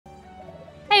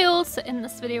Giles. In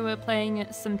this video we're playing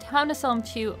some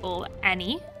TOS2 or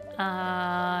any.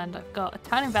 And I've got a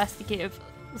Town Investigative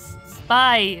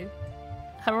spy.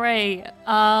 Hooray.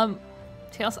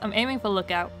 TOS, I'm aiming for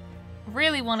lookout.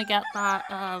 Really want to get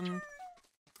that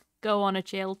go on a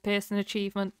jailed person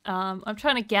achievement. I'm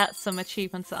trying to get some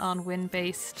achievements that aren't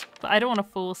win-based, but I don't want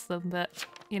to force them, but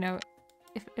you know,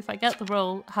 if I get the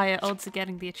role, higher odds of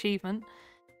getting the achievement.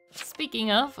 Speaking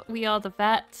of, we are the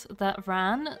vet that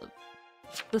ran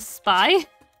the spy.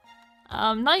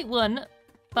 Night 1,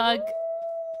 bug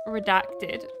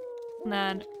redacted, and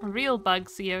then real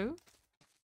Bugzio.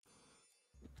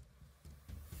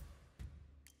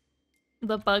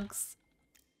 The bugs.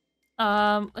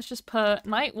 Let's just put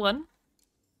night 1.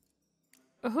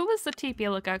 Who was the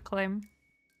TP lookout claim?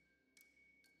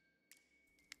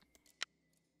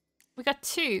 We got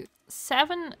 2.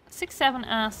 6, 7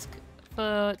 ask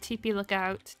for TP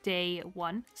lookout day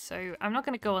 1, so I'm not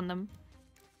gonna go on them.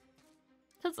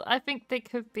 Because I think they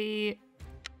could be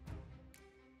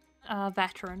a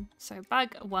veteran. So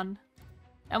bug 1.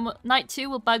 And night 2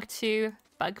 will bug 2,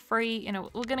 bug 3, you know,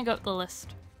 we're gonna go up the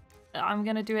list. I'm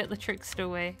gonna do it the trickster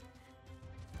way.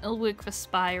 It'll work for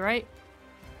spy, right?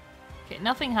 Okay,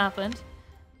 nothing happened.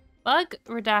 Bug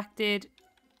redacted,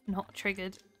 not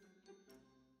triggered.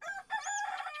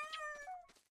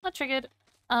 Not triggered.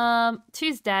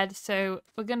 2's dead, so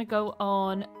we're gonna go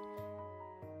on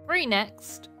 3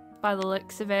 next, by the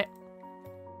looks of it.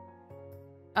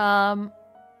 That's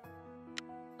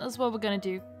what we're gonna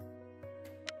do.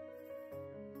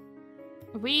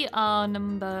 We are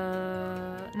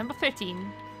number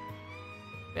 13.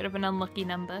 Bit of an unlucky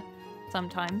number,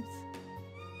 sometimes.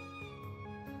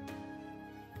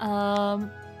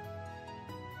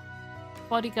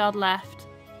 Bodyguard left.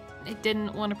 They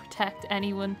didn't want to protect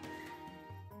anyone.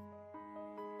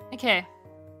 Okay.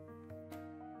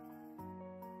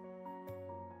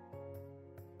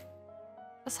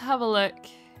 Let's have a look.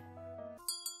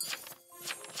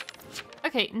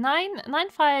 Okay, 9,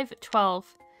 5,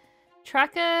 12.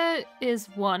 Tracker is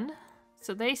 1.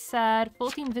 So they said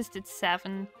 14 visited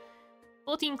 7.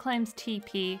 14 claims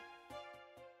TP.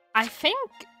 I think...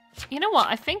 You know what?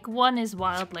 I think 1 is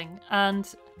Wildling,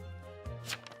 and...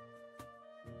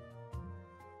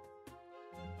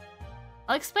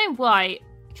 I'll explain why.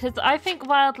 Because I think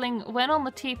Wildling went on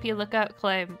the TP lookout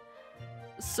claim,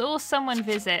 saw someone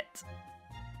visit,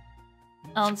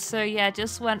 and so yeah,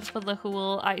 just went for the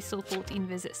whole I saw 14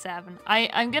 visit 7.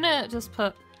 I'm gonna just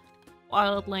put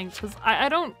Wildling because I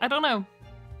don't know.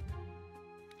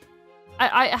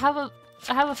 I have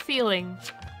a feeling,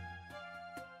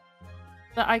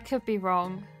 but I could be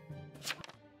wrong.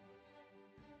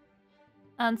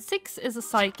 And 6 is a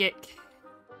psychic.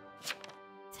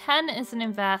 10 is an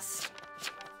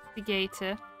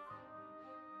investigator.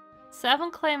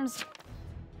 7 claims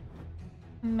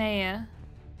mayor.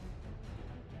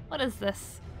 What is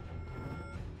this?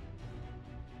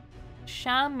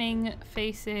 Shamming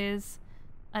faces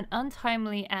an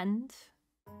untimely end.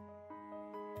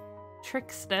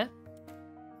 Trickster.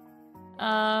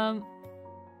 7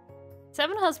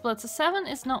 has blood, so 7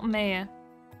 is not mayor.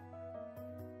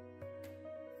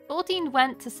 14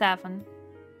 went to 7.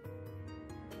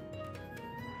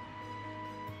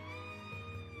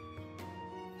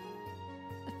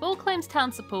 The 4 claims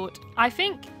town support. I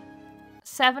think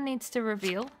 7 needs to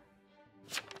reveal.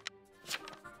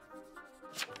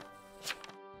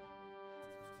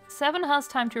 Seven has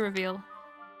time to reveal.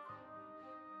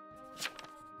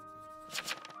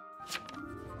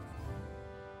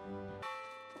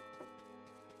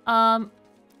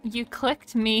 You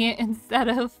clicked me instead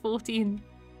of 14.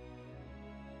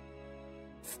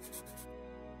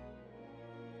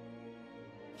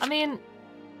 I mean,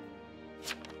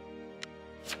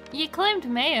 you claimed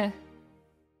mayor,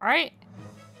 right?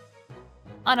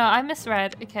 Oh no, I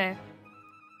misread. Okay.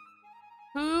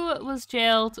 Who was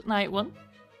jailed night 1?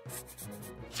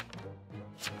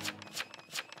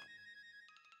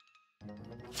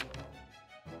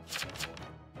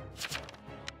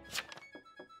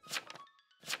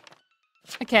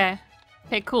 Okay.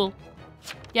 Okay, cool.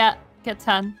 Yeah, get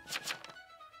 10.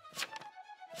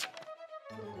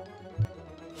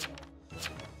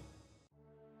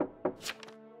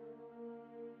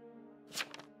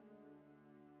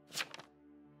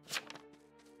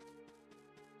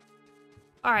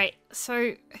 Alright,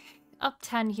 so up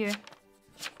 10 here.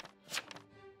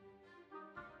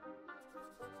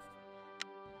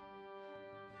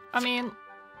 I mean,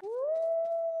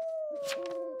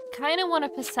 kind of want to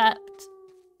percept.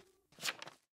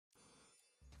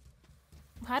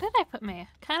 Why did I put me?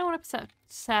 Kind of want to percept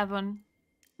 7.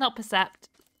 Not percept.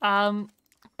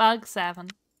 Bug 7.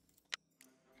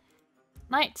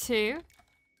 Night 2.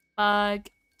 Bug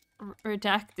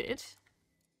redacted.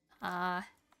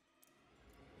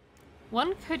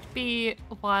 One could be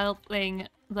a wildling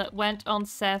that went on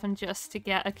 7 just to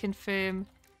get a confirm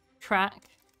track.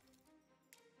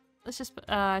 Let's just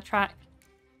track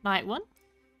night 1.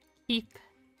 Keep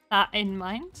that in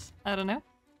mind. I don't know.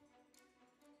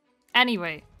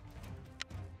 Anyway.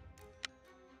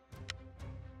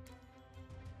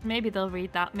 Maybe they'll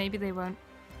read that, maybe they won't.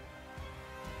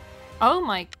 Oh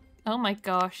my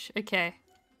gosh, okay.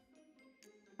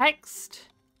 Hexed,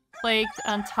 plagued,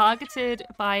 and targeted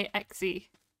by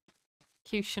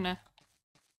executioner.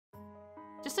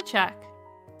 Just to check.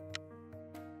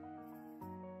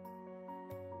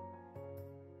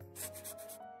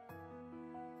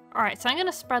 Alright, so I'm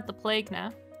gonna spread the plague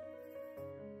now.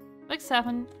 Plague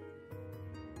 7.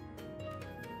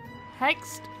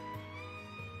 Hexed,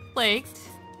 plagued,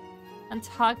 and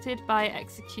targeted by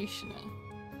executioner.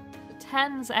 The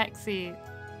 10's Exe.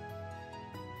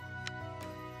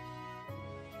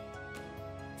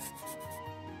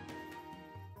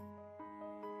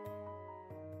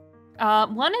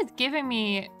 One is giving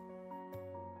me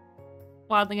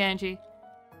wildling energy.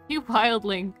 You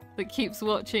wildling that keeps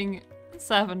watching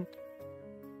 7.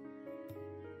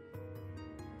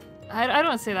 I don't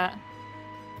want to say that.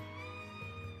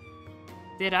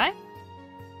 Did I?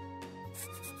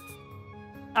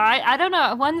 I don't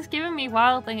know. One's giving me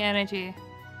wildling energy,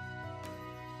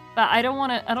 but I don't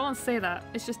want to say that.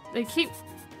 It's just they keep.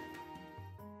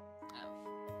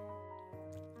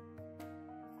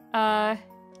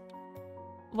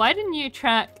 Why didn't you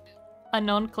track a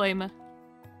non-claimer?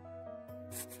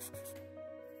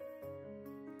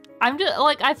 I'm just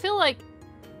like I feel like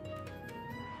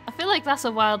that's a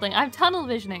wildling. I'm tunnel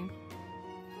visioning.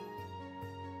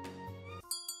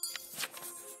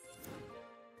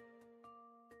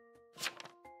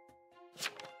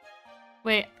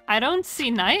 Wait, I don't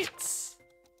see knights?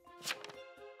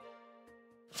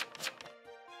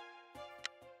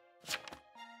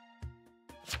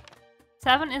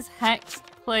 Seven is hexed,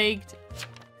 plagued.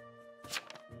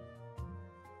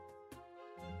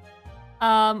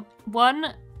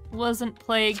 One wasn't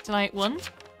plagued night 1.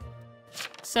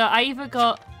 So I either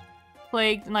got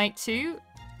plagued night 2.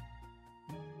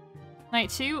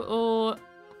 Or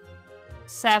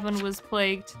 7 was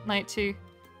plagued night 2.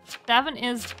 7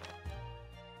 is...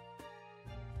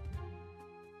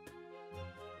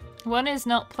 One is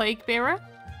not plague bearer.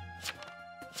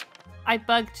 I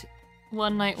bugged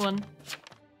one night 1.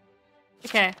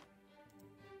 Okay.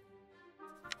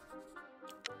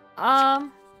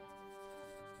 I'm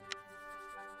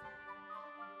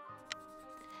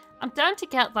down to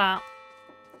get that.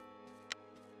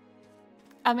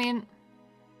 I mean...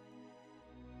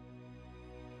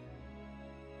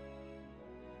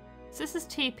 So this is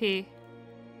TP.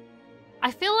 I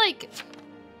feel like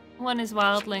one is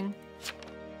wildling.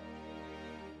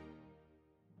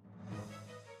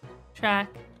 Track.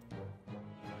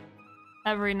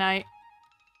 Every night.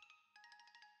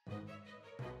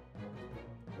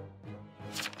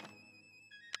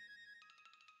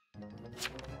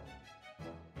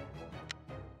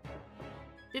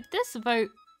 Did this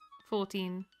vote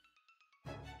 14?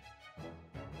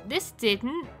 This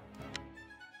didn't.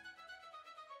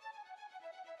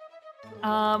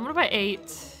 What about 8?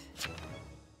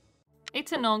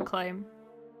 8's a non-claim.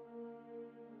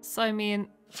 So I mean,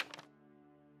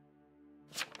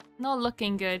 not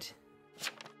looking good.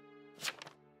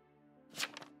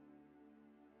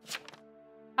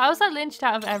 How was I lynched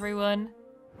out of everyone?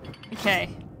 Okay.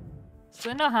 So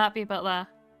we're not happy about that.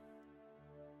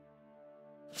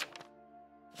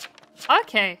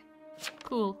 Okay.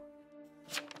 Cool.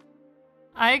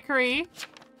 I agree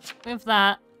with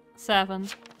that, 7.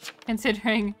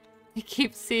 Considering you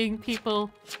keep seeing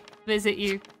people visit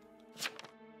you.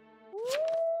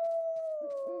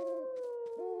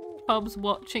 Bob's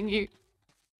watching you.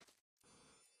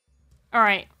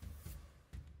 Alright.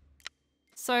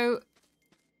 So,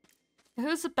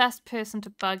 who's the best person to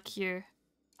bug you?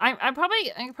 I'm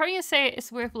probably gonna say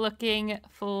it's worth looking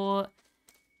for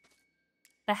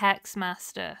the Hex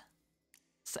Master.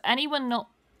 So anyone not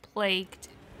plagued.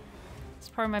 It's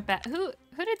probably my bet. Who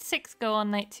did 6 go on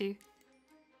night 2?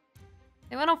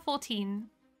 They went on 14.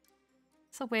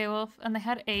 It's a werewolf, and they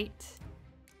had 8.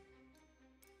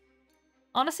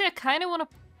 Honestly, I kind of want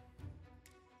to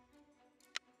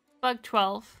bug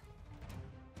 12.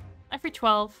 Every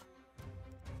 12.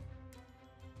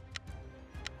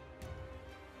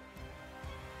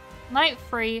 Night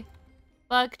 3,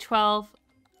 bug 12,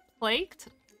 plagued.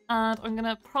 And I'm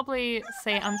gonna probably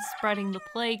say I'm spreading the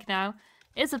plague now.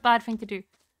 It's a bad thing to do,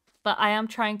 but I am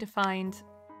trying to find...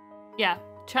 Yeah,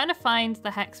 Trying to find the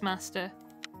Hexmaster.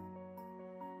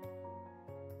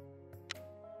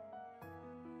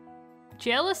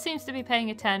 Giles seems to be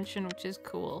paying attention, which is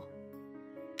cool.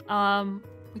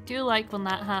 We do like when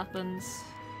that happens.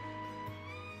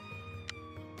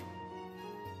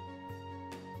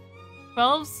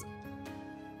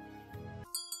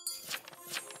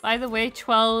 By the way,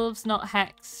 12's not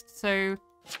hexed, so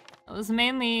it was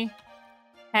mainly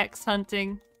hex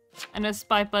hunting. I know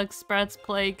spy bug spreads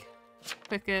plague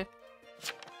quicker.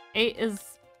 8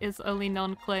 is only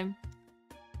non-claim.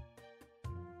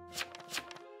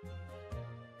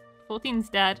 14's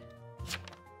dead.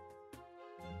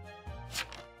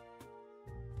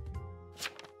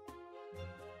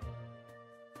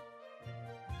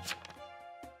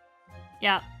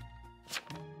 Yeah.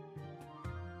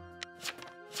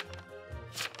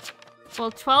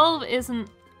 Well, 12 isn't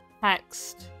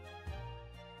hexed.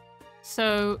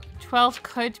 So 12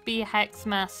 could be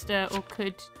Hexmaster or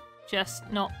could just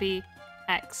not be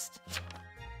hexed.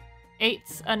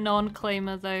 8's a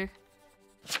non-claimer though.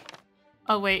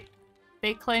 Oh wait,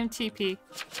 they claim TP.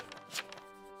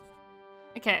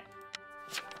 Okay.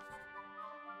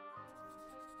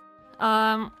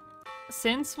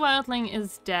 Since Wildling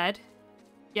is dead,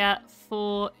 get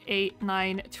 4, 8,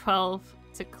 9, 12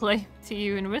 to claim to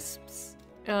you in Wisps.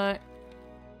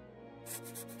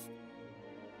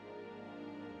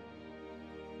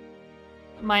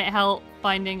 Might help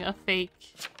finding a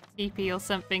fake TP or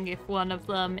something if one of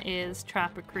them is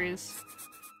Trapper Cruise.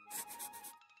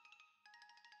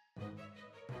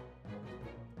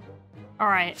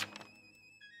 Alright.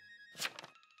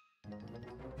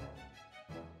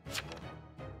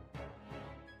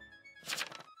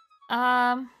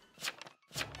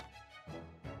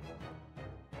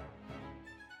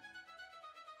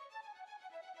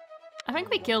 I think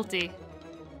we're guilty.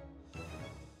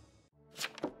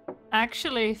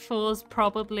 Actually, 4's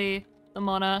probably the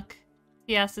Monarch.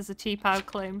 TS is a T-Pow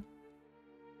claim.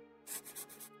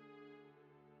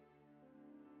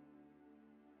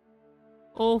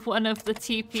 Or one of the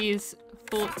TPs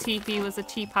thought TP was a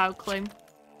T-Pow claim.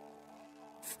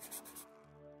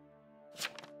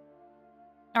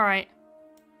 Alright.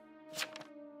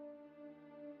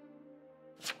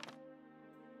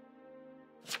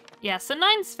 Yeah, so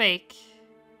 9's fake.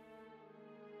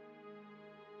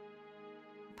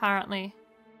 Apparently.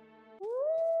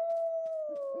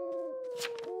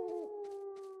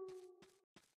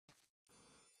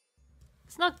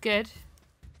 It's not good.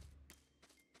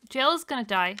 Giles is gonna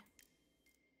die.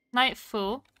 Night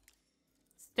 4.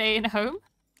 Staying home.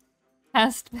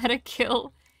 Has better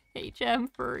kill HM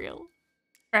for real.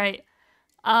 Right.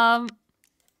 So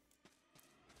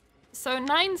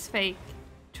 9's fake.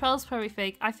 12's probably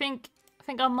fake. I think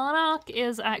our Monarch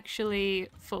is actually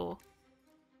 4.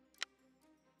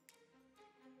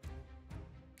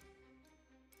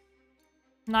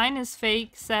 Nine is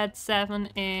fake, said 7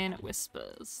 in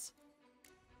Whispers.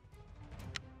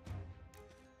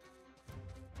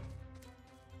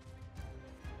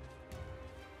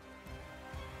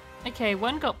 Okay,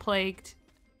 1 got plagued.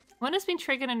 1 has been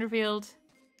triggered and revealed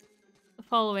the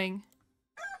following.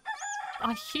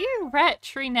 A Hugh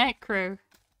Retry Necro.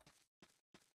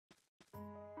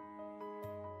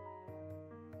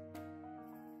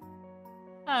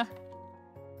 Huh.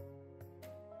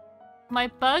 My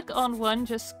bug on 1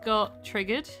 just got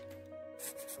triggered.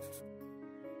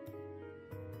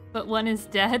 But 1 is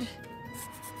dead.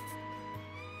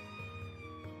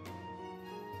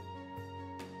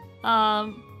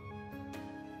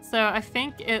 So I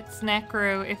think it's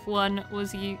Necro if 1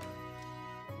 was you.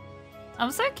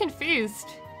 I'm so confused.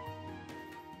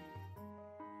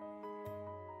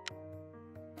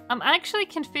 I'm actually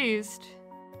confused.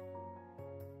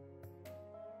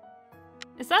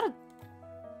 Is that a...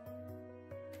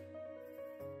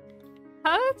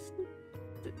 How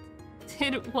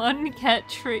did 1 get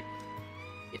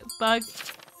bug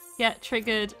get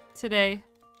triggered today?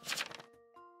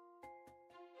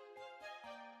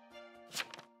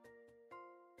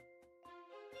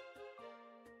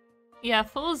 Yeah,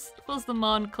 Fool's the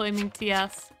Mon claiming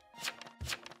TS.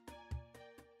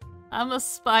 I'm a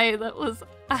spy that was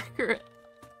accurate.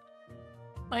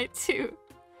 Night 2.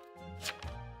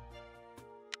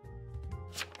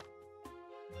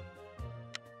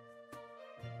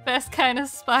 Best kind of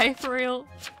spy for real.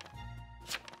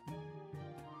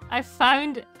 I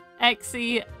found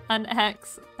XE and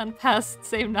X and passed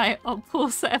same night on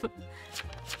pool 7.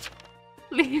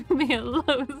 Leave me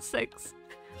alone, 6.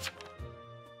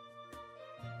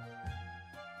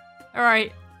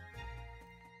 Alright.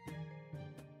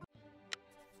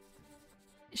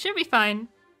 It should be fine.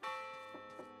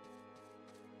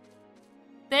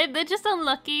 They're just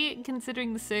unlucky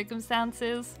considering the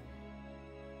circumstances.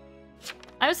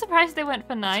 I was surprised they went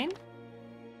for 9.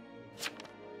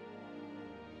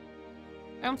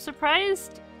 I'm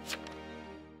surprised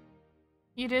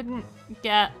you didn't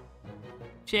get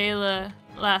Jailer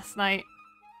last night.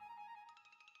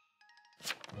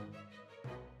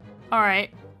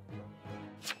 Alright.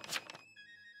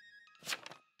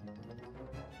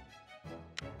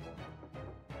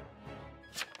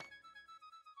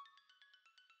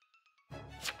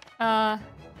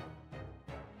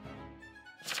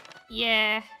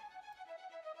 Yeah.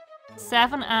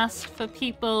 7 asked for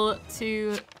people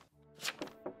to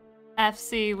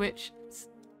FC, which...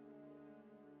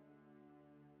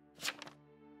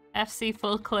 FC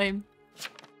full claim.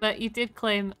 But you did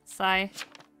claim Psy.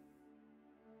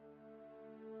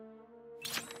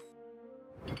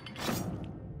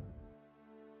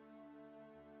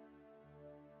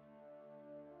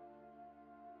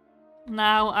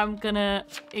 Now I'm gonna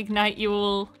ignite you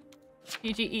all.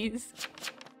 GG's.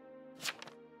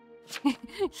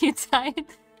 You died?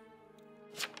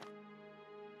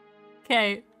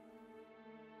 Okay.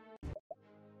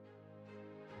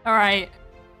 Alright.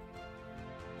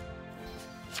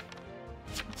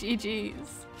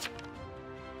 GG's.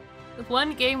 The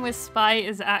one game with Spy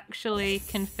is actually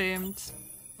confirmed,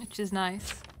 which is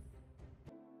nice.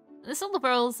 This is all the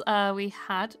roles we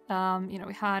had. You know,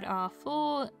 we had our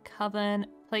 4 Coven,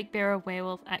 Plague Bearer,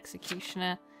 Werewolf,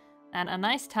 Executioner, and a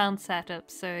nice town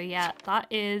setup. So yeah, that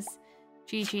is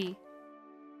GG.